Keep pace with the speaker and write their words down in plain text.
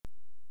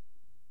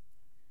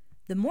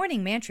The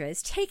morning mantra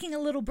is taking a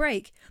little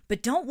break,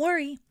 but don't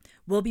worry,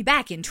 we'll be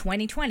back in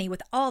 2020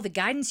 with all the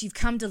guidance you've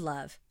come to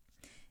love.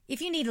 If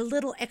you need a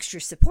little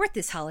extra support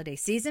this holiday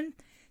season,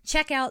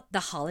 check out the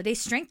Holiday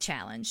Strength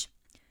Challenge.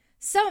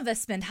 Some of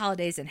us spend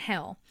holidays in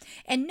hell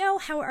and know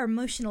how our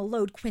emotional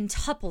load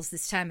quintuples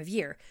this time of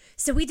year,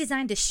 so we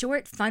designed a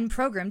short, fun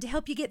program to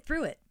help you get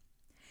through it.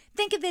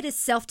 Think of it as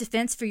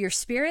self-defense for your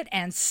spirit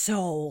and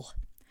soul.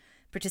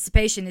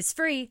 Participation is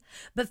free,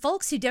 but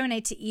folks who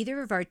donate to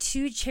either of our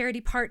 2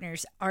 charity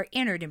partners are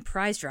entered in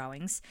prize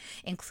drawings,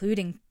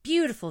 including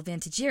beautiful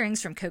vintage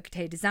earrings from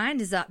Coquette Design,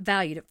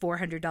 valued at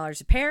 $400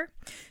 a pair,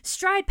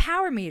 Stride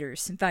power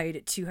meters, valued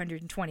at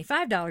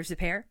 $225 a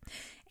pair,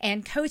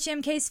 and Coach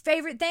MK's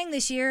favorite thing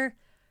this year,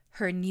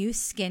 her new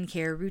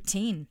skincare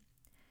routine.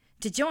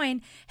 To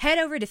join, head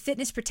over to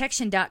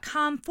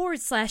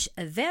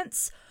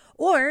fitnessprotection.com/events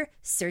or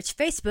search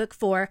Facebook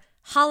for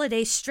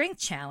Holiday Strength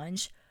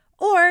Challenge,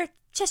 or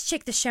just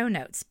check the show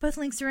notes. Both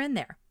links are in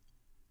there.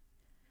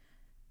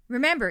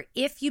 Remember,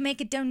 if you make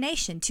a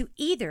donation to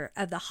either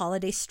of the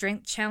Holiday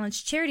Strength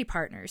Challenge charity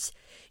partners,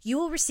 you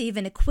will receive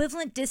an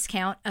equivalent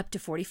discount up to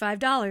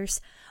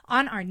 $45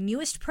 on our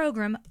newest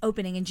program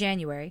opening in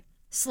January,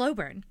 Slow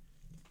Burn.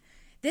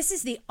 This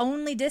is the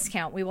only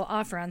discount we will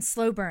offer on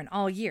Slow Burn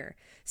all year,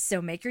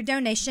 so make your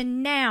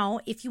donation now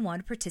if you want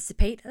to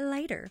participate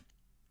later.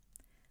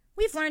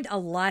 We've learned a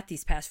lot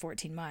these past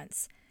 14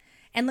 months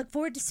and look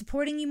forward to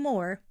supporting you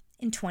more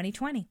in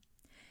 2020.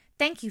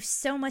 Thank you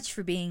so much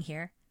for being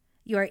here.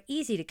 You are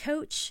easy to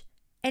coach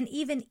and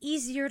even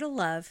easier to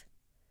love,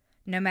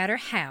 no matter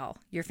how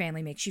your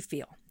family makes you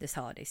feel this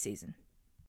holiday season.